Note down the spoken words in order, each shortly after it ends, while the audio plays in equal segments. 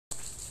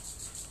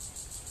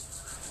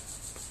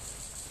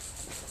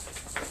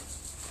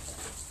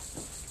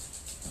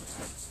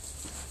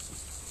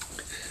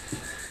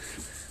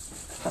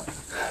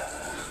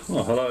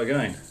Hello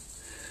again,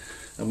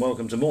 and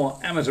welcome to more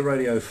amateur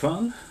radio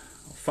fun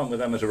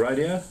with amateur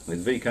radio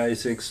with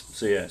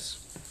VK6CS.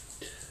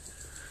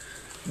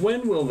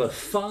 When will the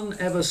fun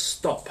ever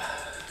stop?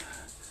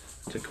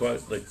 To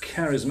quote the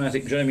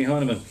charismatic Jamie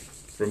Hyneman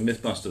from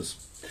Mythbusters.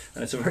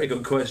 And it's a very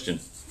good question.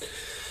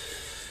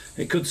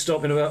 It could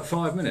stop in about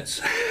 5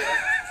 minutes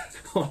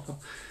or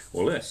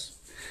less.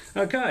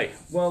 Okay,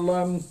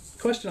 well,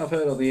 question I've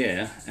heard on the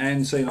air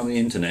and seen on the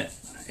internet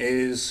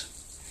is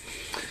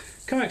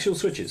coaxial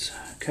switches.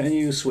 Can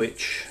you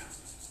switch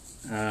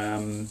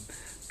 2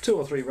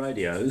 or 3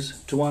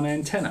 radios to one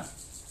antenna?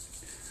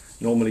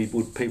 Normally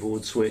people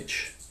would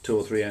switch 2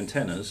 or 3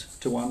 antennas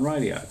to one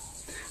radio.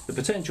 The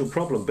potential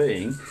problem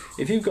being,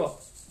 if you've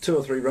got 2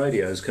 or 3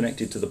 radios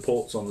connected to the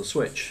ports on the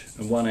switch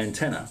and one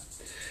antenna,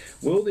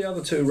 will the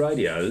other 2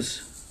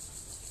 radios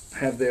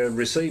have their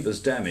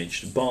receivers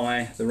damaged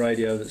by the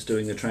radio that's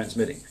doing the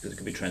transmitting? Because it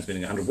could be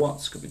transmitting 100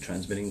 watts, could be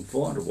transmitting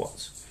 400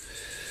 watts.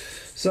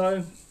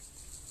 So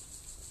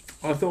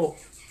I thought,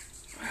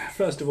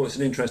 first of all, it's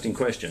an interesting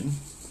question.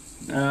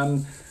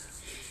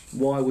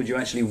 Why would you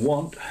actually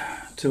want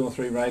 2 or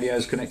 3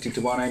 radios connected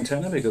to one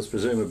antenna? Because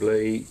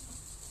presumably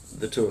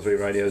the 2 or 3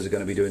 radios are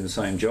going to be doing the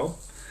same job.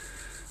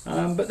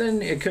 But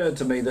then it occurred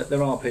to me that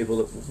there are people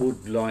that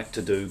would like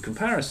to do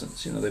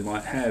comparisons. You know, they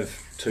might have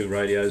 2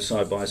 radios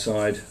side by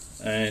side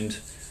and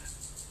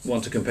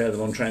want to compare them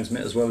on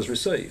transmit as well as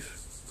receive.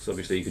 So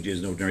obviously you could use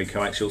an ordinary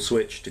coaxial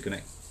switch to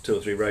connect 2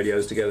 or 3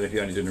 radios together if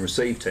you're only doing a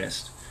receive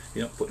test.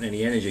 You're not putting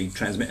any energy,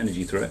 transmit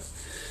energy through it.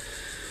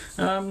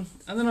 And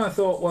then I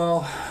thought,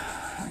 well,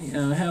 you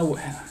know,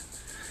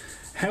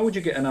 how would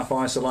you get enough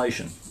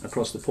isolation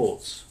across the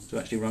ports to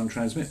actually run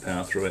transmit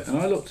power through it? And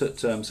I looked at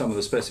some of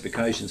the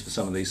specifications for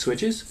some of these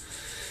switches.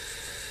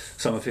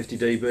 Some are 50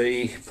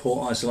 dB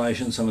port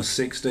isolation, some are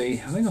 60. I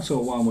think I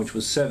saw one which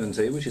was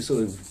 70, which is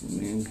sort of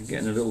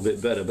getting a little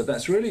bit better, but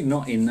that's really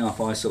not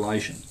enough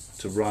isolation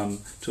to run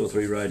 2 or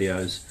 3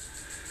 radios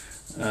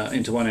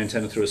into one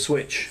antenna through a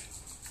switch.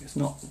 It's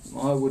not,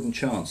 I wouldn't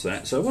chance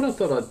that. So what I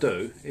thought I'd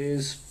do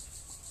is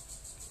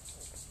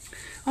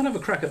I'd have a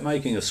crack at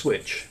making a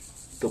switch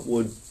that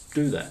would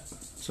do that.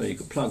 So you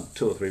could plug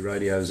 2 or 3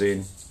 radios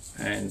in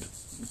and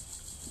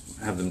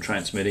have them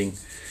transmitting,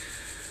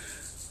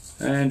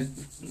 and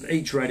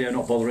each radio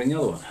not bothering the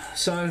other one.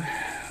 So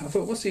I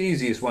thought, what's the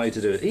easiest way to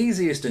do it?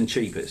 Easiest and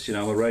cheapest. You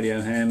know, a radio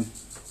ham,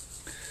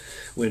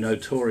 we're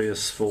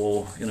notorious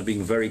for, you know,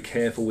 being very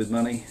careful with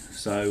money.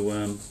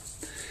 So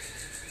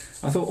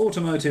I thought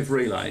automotive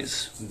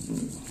relays.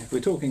 If we're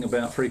talking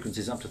about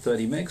frequencies up to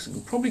 30 megs, we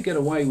can probably get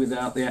away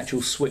without the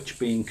actual switch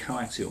being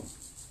coaxial.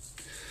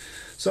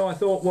 So I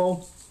thought,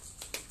 well,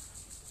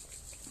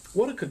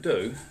 what I could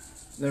do,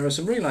 there are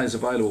some relays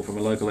available from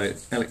a local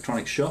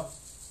electronics shop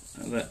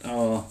that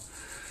are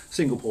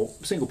single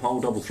pole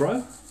double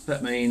throw.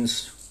 That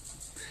means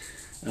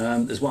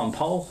there's one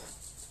pole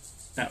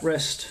at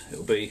rest. It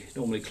will be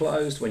normally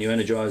closed. When you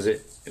energize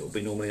it, it will be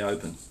normally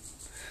open.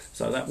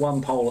 So that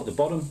one pole at the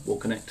bottom will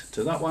connect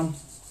to that one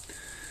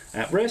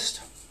at rest,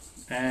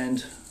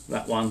 and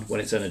that one when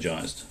it's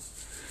energized.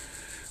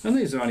 And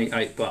these are only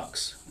 $8.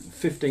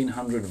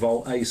 1500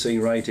 volt AC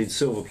rated,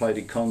 silver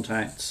plated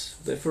contacts.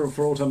 They're for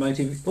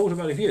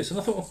automotive use. And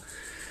I thought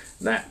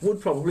that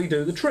would probably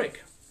do the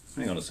trick.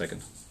 Hang on a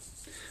second.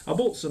 I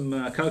bought some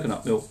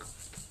coconut milk,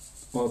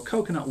 or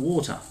coconut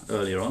water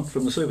earlier on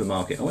from the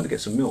supermarket. I went to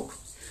get some milk.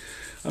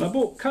 And I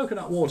bought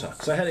coconut water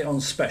because I had it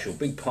on special,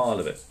 big pile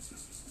of it.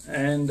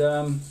 And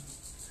I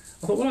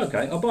thought, well,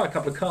 okay, I'll buy a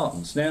couple of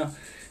cartons. Now,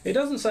 it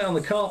doesn't say on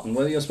the carton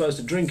whether you're supposed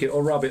to drink it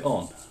or rub it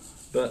on,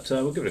 but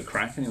we'll give it a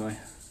crack anyway.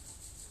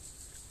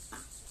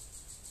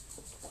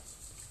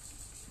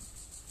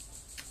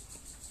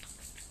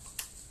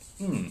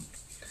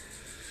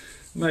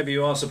 Maybe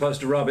you are supposed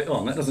to rub it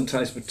on. That doesn't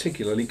taste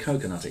particularly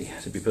coconutty,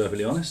 to be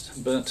perfectly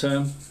honest, but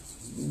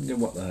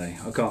what the hey,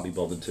 I can't be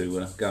bothered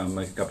to go and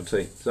make a cup of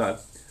tea. So,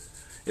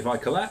 if I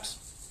collapse,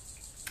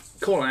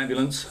 call an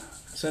ambulance,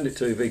 send it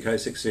to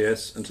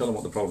VK6CS and tell them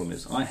what the problem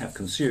is. I have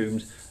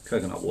consumed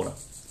coconut water.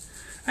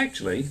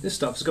 Actually, this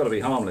stuff's got to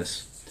be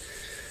harmless.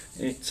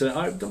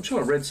 I'm sure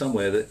I read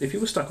somewhere that if you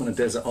were stuck on a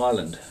desert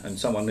island and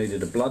someone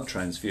needed a blood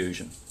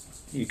transfusion,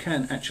 you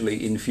can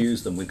actually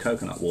infuse them with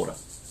coconut water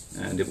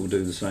and it will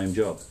do the same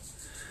job.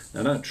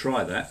 Now don't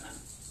try that,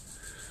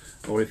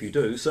 or if you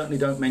do, certainly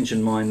don't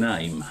mention my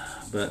name,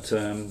 but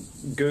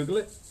Google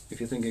it if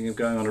you're thinking of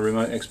going on a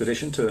remote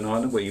expedition to an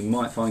island where you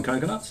might find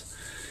coconuts,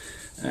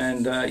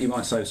 and you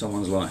might save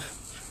someone's life.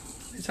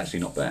 It's actually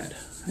not bad,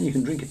 and you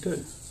can drink it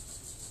too.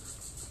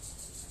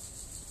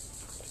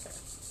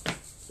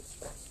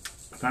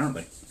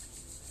 Apparently.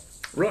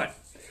 Right.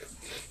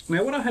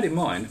 Now, what I had in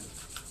mind,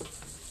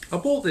 I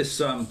bought this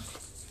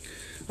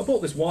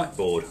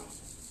whiteboard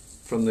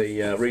from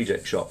the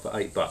reject shop for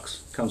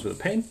 $8. Comes with a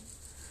pen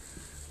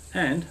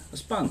and a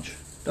sponge.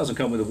 Doesn't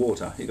come with the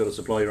water. You've got to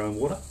supply your own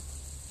water.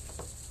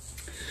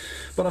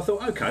 But I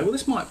thought, okay, well,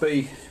 this might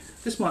be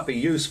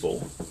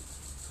useful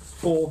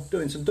for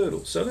doing some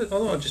doodles. So I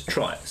thought I'd just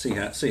try it,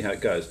 see how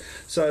it goes.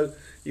 So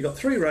you've got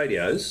 3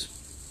 radios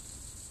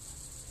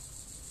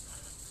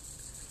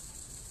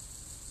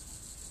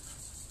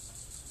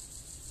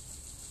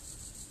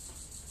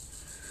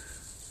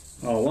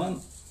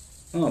R1,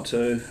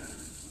 R2,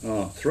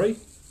 R3,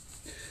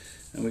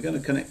 and we're going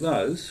to connect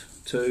those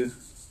to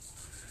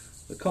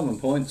the common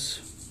points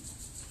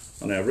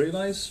on our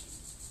relays.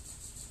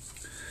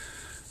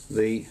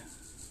 The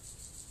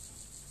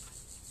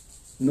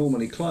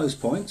normally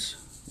closed points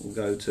will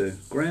go to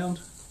ground,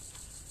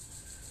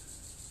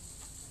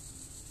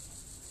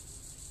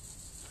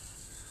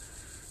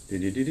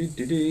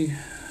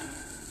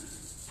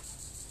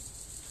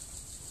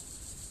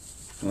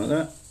 like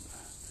that.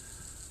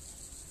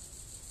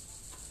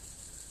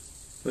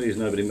 Please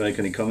nobody make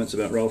any comments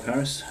about Rolf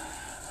Harris.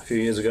 A few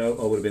years ago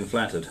I would have been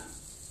flattered,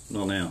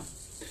 not now.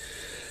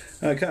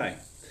 Okay,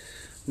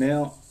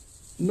 now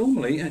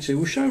normally, actually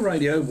we'll show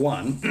radio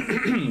 1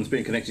 it's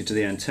being connected to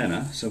the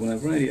antenna, so we'll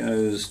have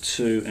radios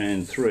 2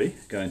 and 3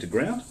 going to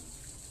ground,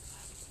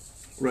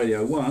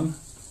 radio 1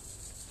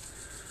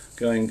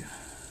 going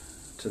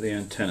to the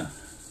antenna.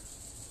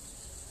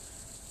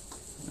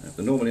 We have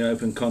the normally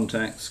open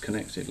contacts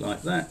connected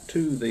like that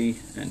to the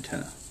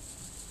antenna.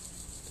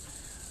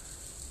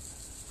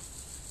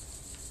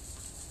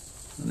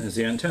 And there's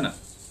the antenna.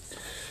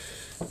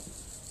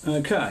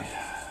 Okay,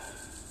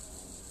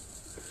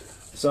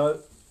 so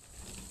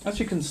as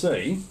you can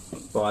see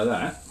by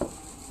that,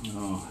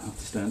 oh, I have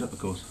to stand up of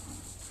course,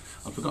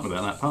 I've forgotten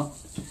about that part.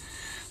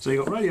 So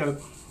you've got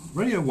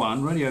radio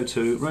 1, radio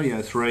 2,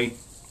 radio 3.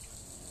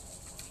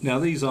 Now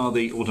these are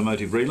the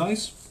automotive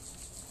relays,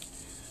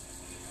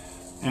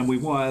 and we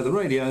wire the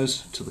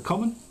radios to the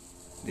common.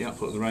 The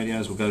output of the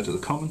radios will go to the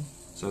common.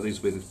 So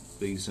these will be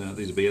these are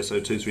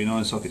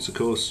BSO239 sockets, of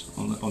course,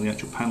 on the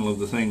actual panel of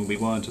the thing will be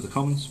wired to the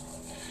commons.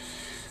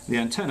 The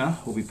antenna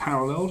will be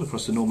paralleled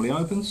across the normally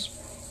open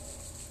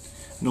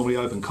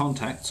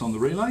contacts on the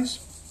relays,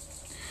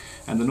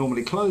 and the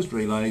normally closed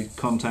relay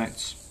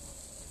contacts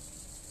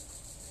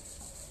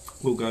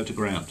will go to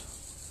ground.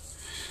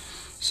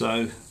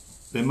 So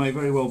there may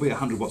very well be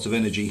 100 watts of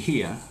energy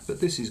here, but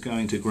this is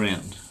going to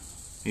ground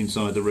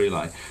inside the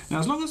relay. Now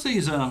as long as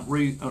these are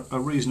a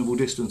reasonable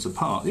distance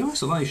apart, the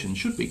isolation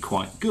should be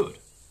quite good.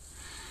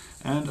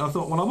 And I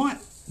thought, well, I might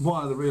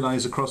wire the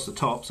relays across the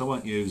tops. I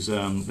won't use,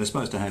 they're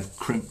supposed to have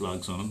crimp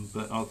lugs on them,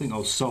 but I think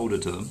I'll solder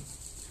to them.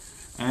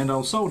 And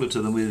I'll solder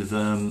to them with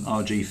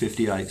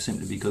RG58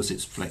 simply because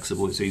it's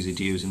flexible, it's easy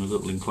to use in a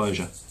little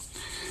enclosure.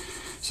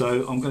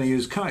 So I'm going to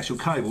use coaxial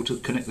cable to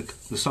connect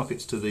the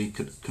sockets to the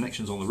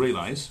connections on the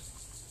relays,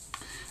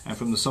 and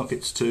from the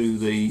sockets to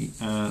the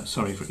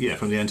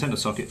from the antenna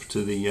socket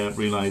to the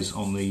relays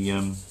on the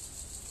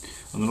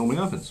normally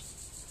opens.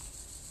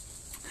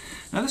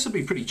 Now this will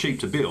be pretty cheap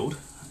to build,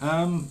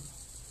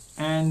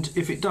 and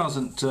if it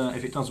doesn't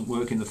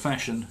work in the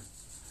fashion,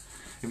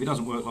 if it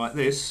doesn't work like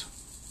this,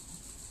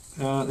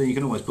 then you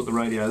can always put the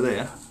radio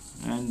there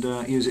and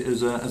use it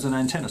as an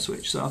antenna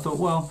switch. So I thought,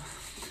 well,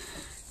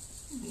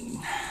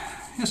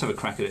 let's have a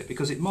crack at it,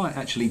 because it might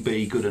actually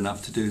be good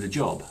enough to do the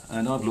job.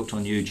 And I've looked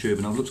on YouTube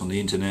and I've looked on the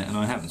internet, and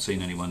I haven't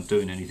seen anyone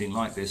doing anything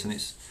like this, and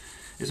it's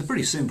a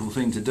pretty simple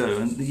thing to do,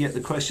 and yet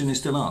the question is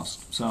still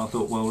asked. So I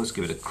thought, well, let's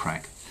give it a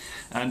crack.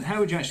 And how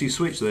would you actually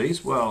switch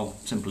these? Well,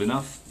 simple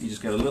enough. You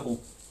just get a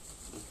little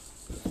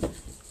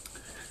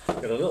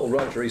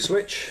rotary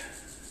switch.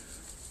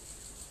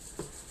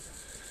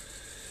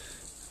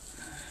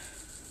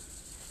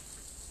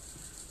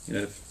 You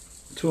know,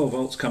 12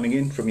 volts coming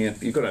in from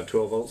you've got to have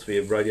 12 volts for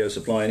your radio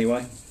supply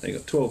anyway. So you've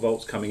got 12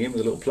 volts coming in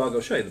with a little plug.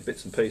 I'll show you the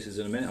bits and pieces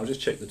in a minute. I'll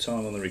just check the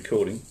time on the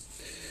recording.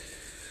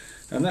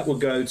 And that will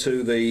go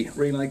to the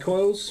relay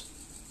coils.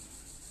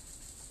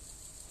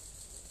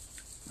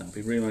 That'll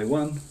be relay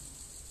 1,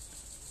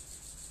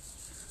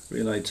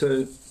 relay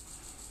 2,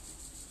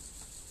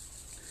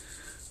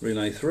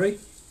 relay 3,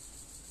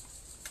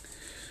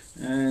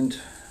 and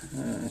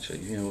actually,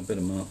 yeah, we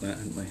better mark that,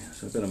 haven't we?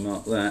 So we better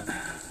mark that.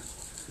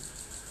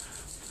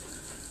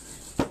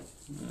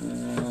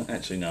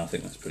 Actually, no, I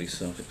think that's pretty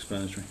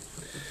self-explanatory.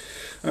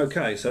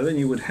 Okay, so then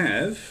you would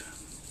have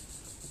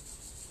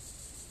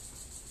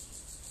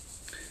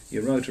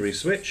your rotary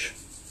switch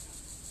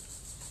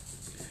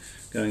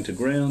going to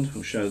ground.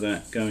 We'll show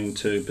that going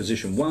to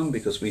position 1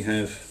 because we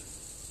have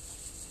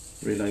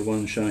relay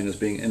 1 showing as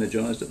being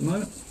energized at the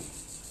moment.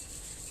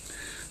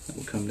 That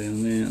will come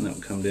down there, and that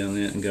will come down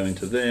there and go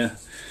into there.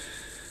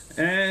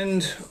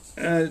 And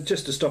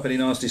just to stop any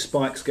nasty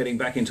spikes getting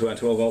back into our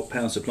 12 volt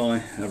power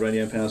supply, our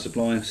radio power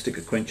supply, stick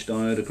a quench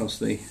diode across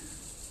the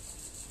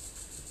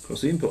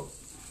input,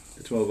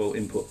 the 12 volt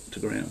input to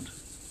ground.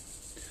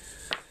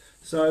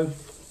 So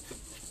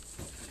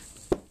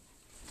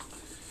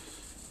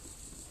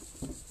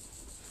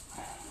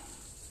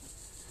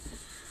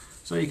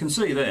you can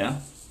see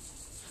there,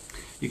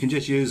 you can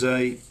just use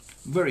a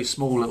very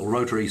small little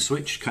rotary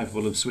switch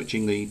capable of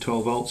switching the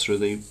 12 volts through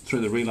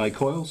the relay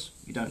coils.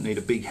 You don't need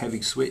a big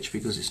heavy switch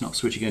because it's not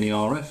switching any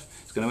RF.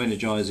 It's going to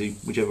energize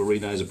whichever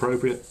relay is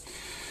appropriate.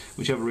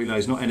 Whichever relay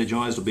is not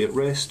energized will be at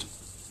rest.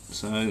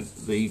 So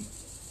the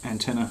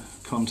antenna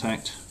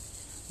contact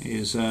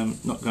is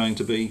not going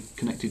to be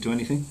connected to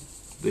anything.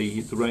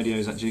 The radio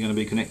is actually going to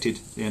be connected,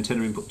 the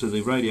antenna input to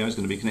the radio is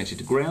going to be connected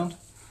to ground.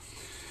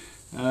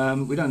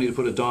 We don't need to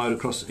put a diode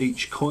across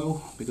each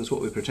coil because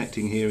what we're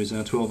protecting here is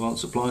our 12 volt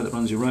supply that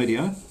runs your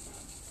radio.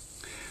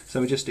 So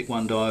we just stick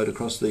one diode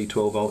across the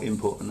 12 volt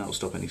input and that will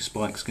stop any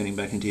spikes getting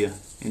back into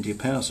your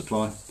power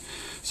supply.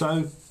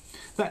 So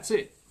that's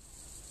it.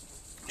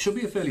 Should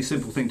be a fairly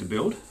simple thing to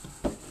build.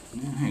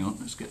 Now, hang on,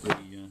 let's get the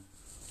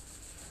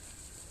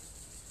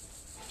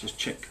just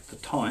check the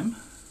time.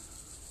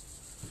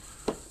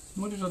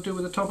 What did I do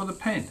with the top of the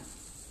pen?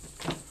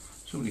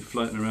 It's already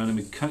floating around in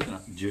with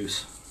coconut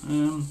juice.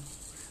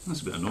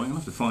 That's a bit annoying. I'll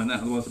have to find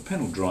that, otherwise the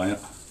pen will dry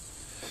up.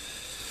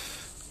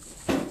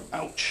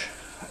 Ouch.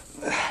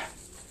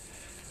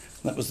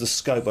 That was the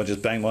scope I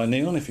just banged my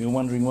knee on. If you were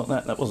wondering what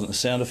that wasn't a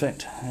sound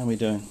effect. How are we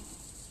doing?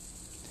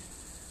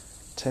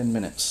 10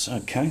 minutes.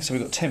 Okay, so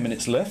we've got 10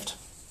 minutes left.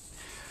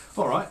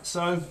 Alright,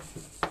 so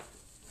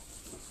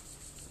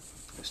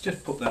let's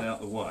just put that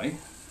out of the way.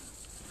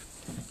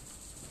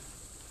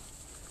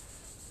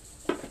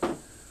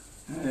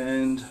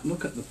 And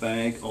look at the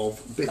bag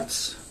of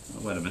bits.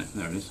 Oh, wait a minute,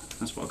 there it is.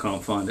 That's why I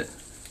can't find it.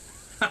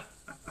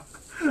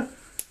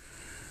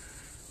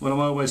 What am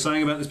I always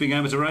saying about this big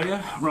amateur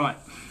radio? Right.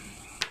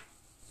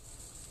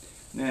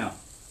 Now,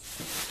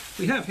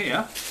 we have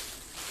here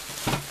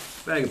a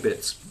bag of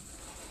bits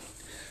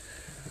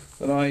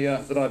that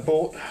I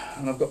bought,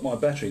 and I've got my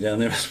battery down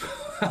there as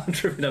well. I'm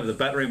tripping over the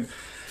battery and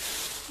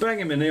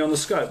banging my knee on the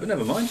scope, but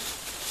never mind.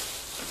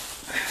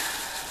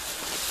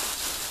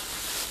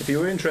 If you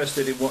were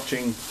interested in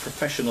watching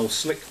professional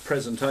slick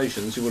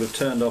presentations, you would have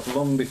turned off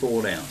long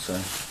before now, so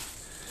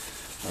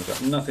I've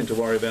got nothing to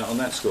worry about on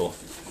that score.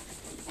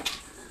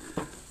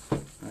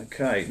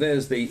 Okay,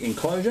 there's the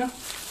enclosure.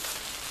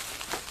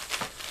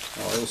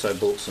 Oh, I also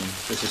bought some.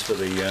 This is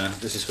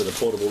for the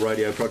portable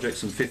radio project.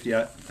 Some 50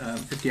 amp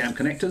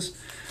connectors.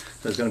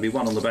 So there's going to be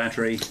one on the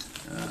battery,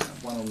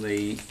 one on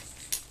the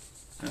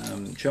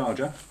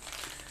charger,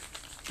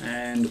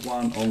 and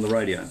one on the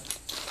radio.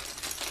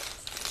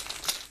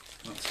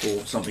 That's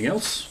for something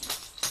else,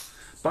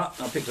 but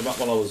I picked them up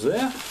while I was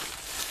there.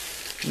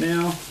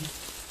 Now,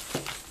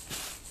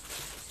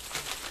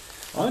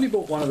 I only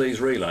bought one of these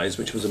relays,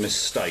 which was a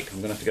mistake. I'm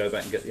going to have to go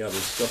back and get the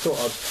others. So I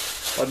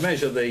thought I'd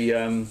measure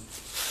the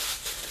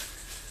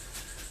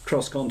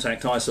cross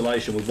contact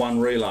isolation with one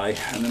relay,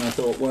 and then I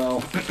thought,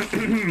 well,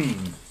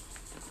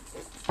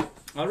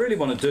 I really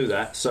want to do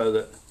that so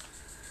that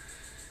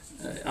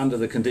under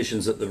the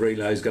conditions that the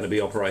relay is going to be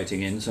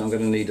operating in, so I'm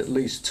going to need at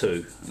least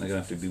two, and they're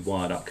going to have to be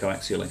wired up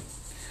coaxially.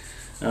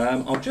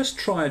 I'll just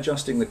try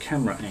adjusting the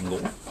camera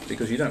angle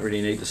because you don't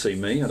really need to see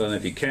me. I don't know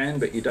if you can,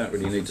 but you don't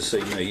really need to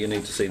see me. You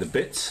need to see the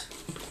bits.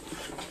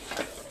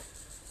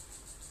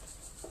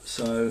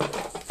 So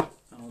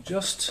I'll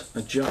just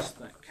adjust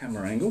that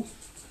camera angle.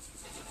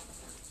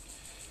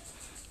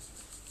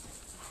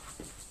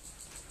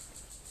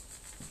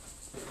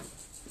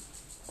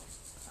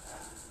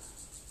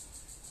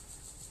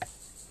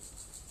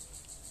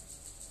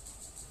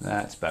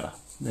 That's better.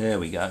 There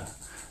we go.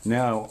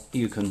 Now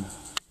you can,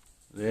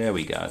 there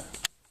we go.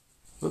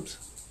 Whoops.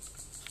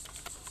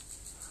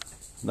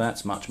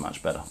 That's much,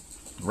 much better.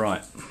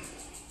 Right.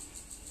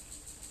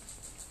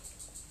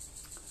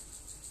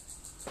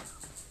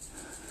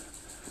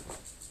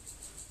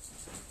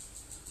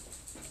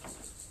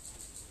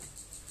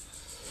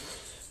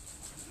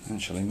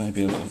 Actually,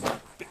 maybe a little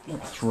bit more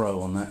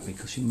throw on that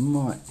because you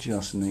might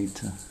just need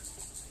to,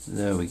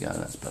 there we go,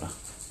 that's better.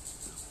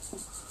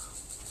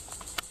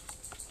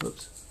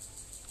 Oops.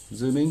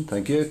 Zoom in,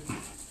 thank you.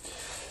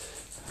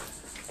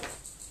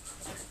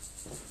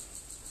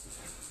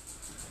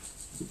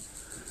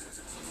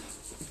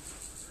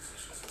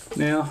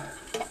 Now,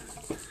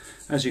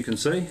 as you can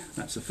see,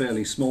 that's a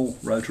fairly small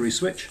rotary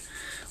switch.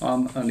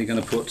 I'm going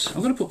to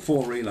put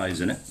 4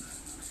 relays in it.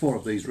 4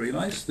 of these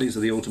relays. These are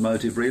the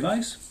automotive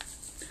relays.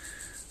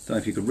 Don't know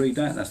if you could read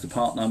that. That's the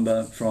part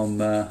number from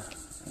the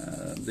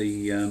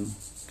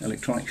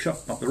electronic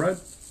shop up the road.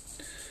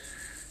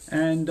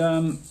 And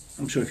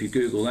I'm sure if you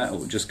Google that, it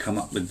will just come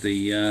up with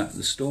the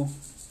store.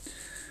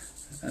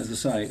 As I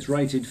say, it's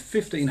rated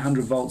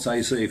 1500 volts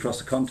AC across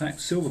the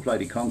contacts,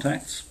 silver-plated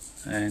contacts,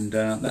 and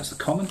that's the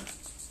common.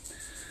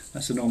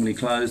 That's the normally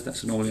closed.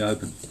 That's the normally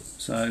open.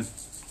 So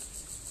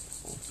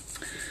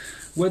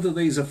whether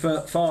these are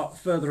far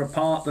further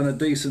apart than a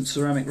decent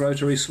ceramic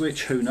rotary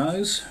switch, who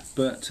knows?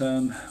 But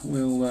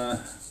we'll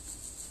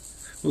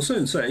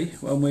soon see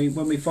when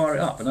we fire it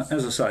up. And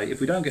as I say,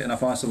 if we don't get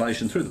enough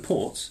isolation through the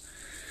ports,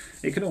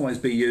 it can always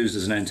be used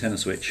as an antenna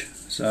switch,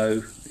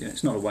 so yeah,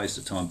 it's not a waste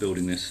of time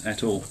building this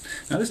at all.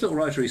 Now this little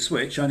rotary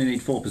switch only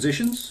needs 4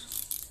 positions,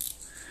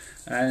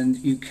 and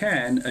you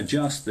can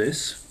adjust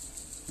this.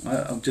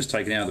 I've just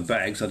taken it out of the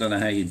bag, so I don't know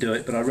how you do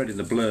it, but I read in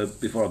the blurb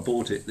before I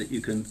bought it that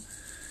you can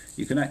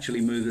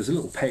actually move. There's a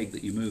little peg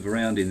that you move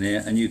around in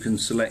there, and you can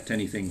select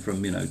anything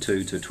from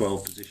 2 to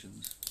 12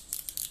 positions,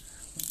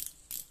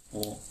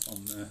 or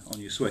on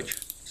your switch.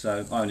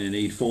 So I only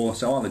need 4,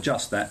 so I'll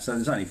adjust that. So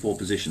there's only 4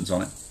 positions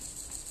on it.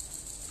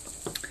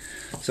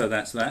 So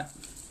that's that.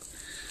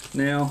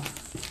 Now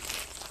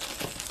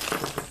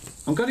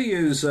I'm going to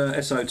use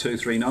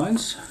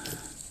SO239s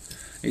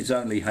It's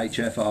only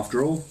HF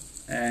after all,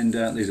 and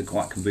these are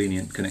quite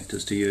convenient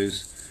connectors to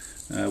use.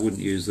 I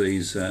wouldn't use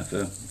these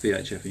for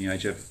VHF and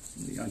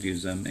UHF. I'd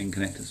use end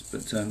connectors,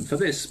 but for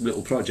this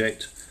little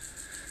project,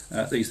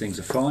 these things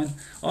are fine.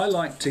 I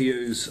like to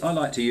use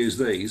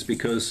these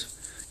because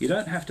you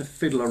don't have to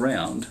fiddle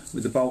around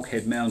with the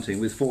bulkhead mounting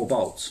with 4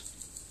 bolts.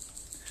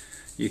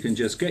 You can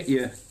just get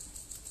your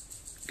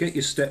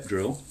step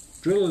drill,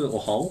 drill a little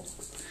hole,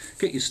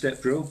 get your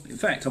step drill. In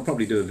fact, I'll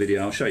probably do a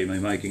video, I'll show you me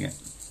making it.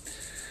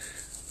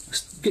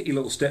 Get your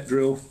little step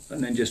drill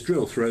and then just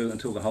drill through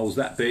until the hole's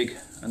that big,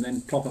 and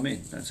then plop them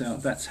in.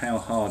 That's how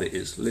hard it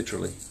is,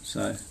 literally.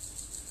 So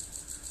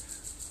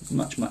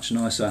much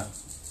nicer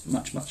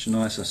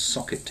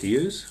socket to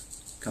use.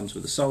 Comes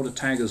with a solder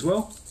tag as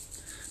well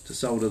to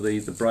solder the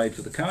braid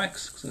for the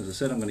coax. So as I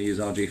said, I'm going to use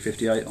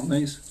RG58 on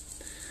these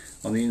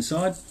on the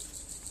inside.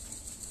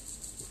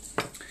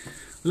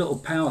 Little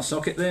power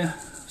socket there,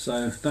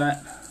 so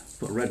that,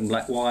 put a red and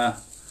black wire,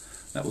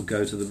 that will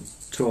go to the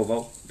 12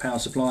 volt power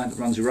supply that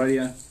runs your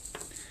radio,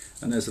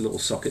 and there's a little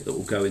socket that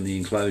will go in the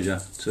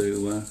enclosure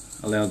to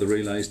allow the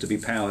relays to be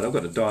powered. I've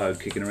got a diode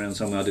kicking around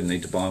somewhere, I didn't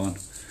need to buy one.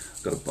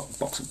 I've got a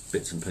box of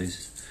bits and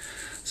pieces.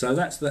 So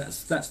that's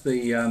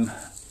the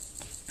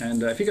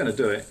and if you're going to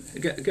do it,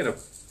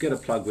 get a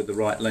plug with the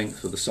right length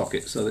for the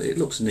socket so that it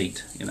looks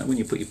neat. You know, when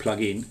you put your plug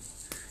in,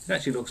 it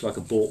actually looks like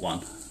a bought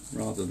one,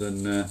 rather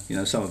than you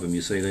know, some of them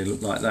you see they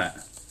look like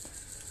that,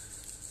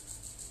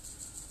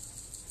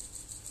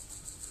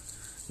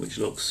 which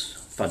looks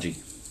fudgy.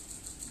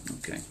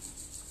 Okay,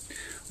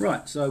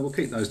 right, so we'll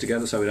keep those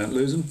together so we don't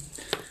lose them.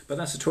 But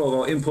that's a 12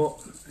 volt input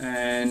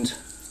and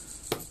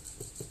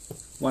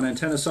 1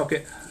 antenna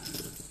socket,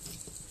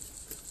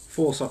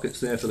 4 sockets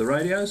there for the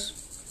radios.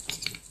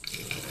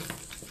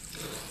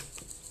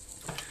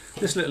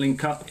 This little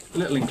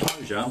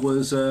enclosure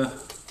was I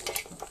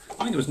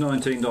think it was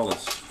 $19.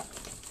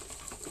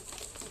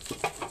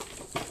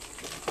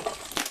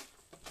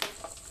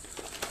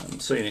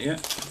 Haven't seen it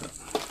yet.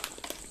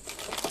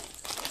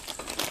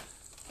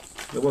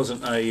 There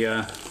wasn't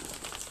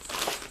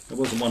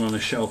one on a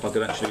shelf I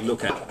could actually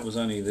look at. There was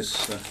only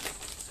this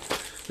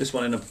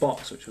one in a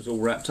box, which was all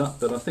wrapped up,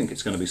 but I think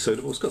it's going to be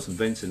suitable. It's got some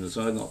vents in the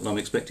side, not that I'm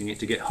expecting it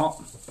to get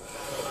hot.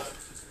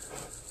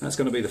 That's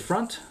going to be the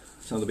front,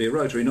 so there'll be a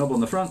rotary knob on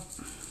the front,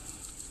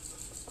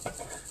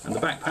 and the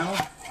back panel.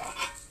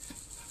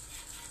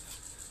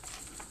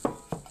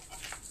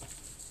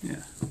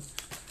 Yeah,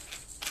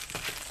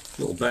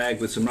 little bag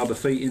with some rubber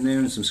feet in there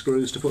and some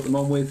screws to put them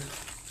on with.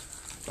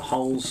 The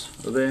holes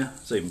are there,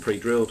 it's even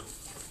pre-drilled.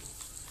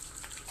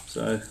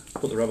 So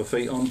put the rubber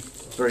feet on.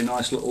 Very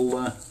nice little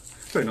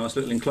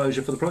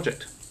enclosure for the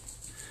project.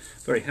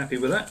 Very happy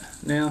with that.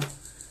 Now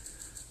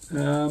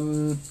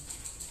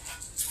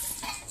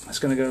it's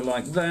going to go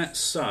like that.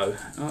 So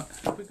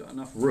have we got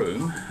enough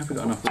room? Have we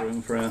got enough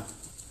room for our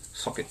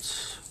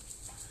sockets?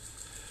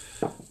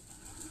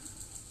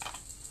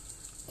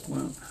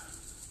 1,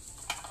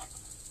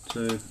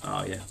 2.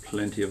 Oh yeah,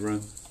 plenty of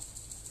room.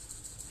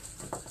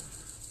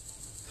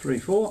 3,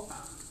 4.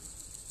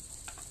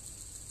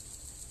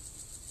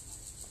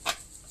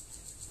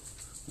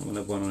 I'm going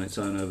to have one on its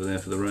own over there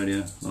for the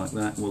radio, like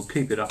that. We'll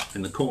keep it up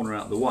in the corner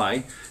out of the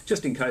way,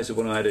 just in case I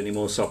want to add any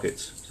more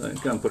sockets. So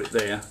go and put it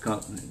there.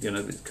 Can't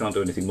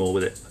do anything more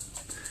with it.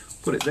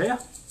 Put it there,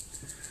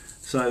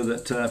 so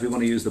that if we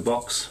want to use the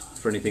box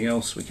for anything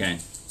else, we can.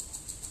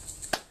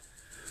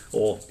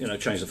 Or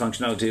change the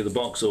functionality of the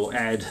box, or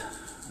add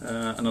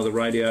another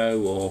radio,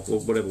 or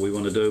whatever we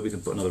want to do. We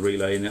can put another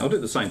relay in there. I'll do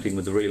the same thing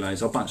with the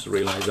relays. I'll bunch the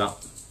relays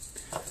up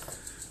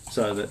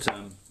so that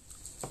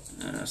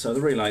so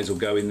the relays will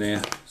go in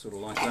there sort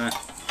of like that.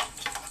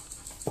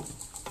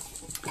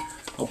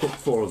 I'll put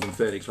 4 of them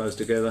fairly close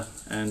together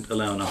and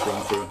allow enough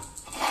room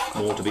for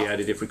more to be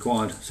added if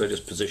required. So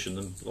just position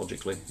them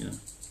logically.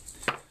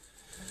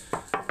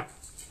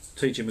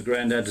 Teaching my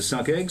granddad to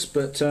suck eggs,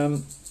 but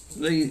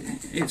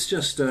it's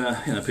just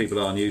people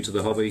are new to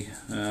the hobby.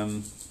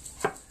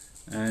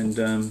 And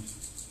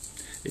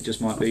it just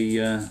might be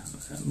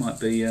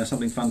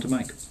something fun to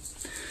make.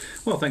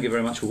 Well, thank you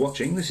very much for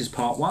watching. This is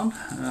part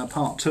 1.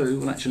 Part 2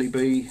 will actually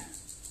be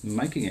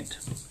making it.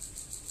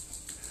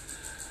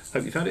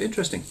 Hope you found it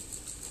interesting.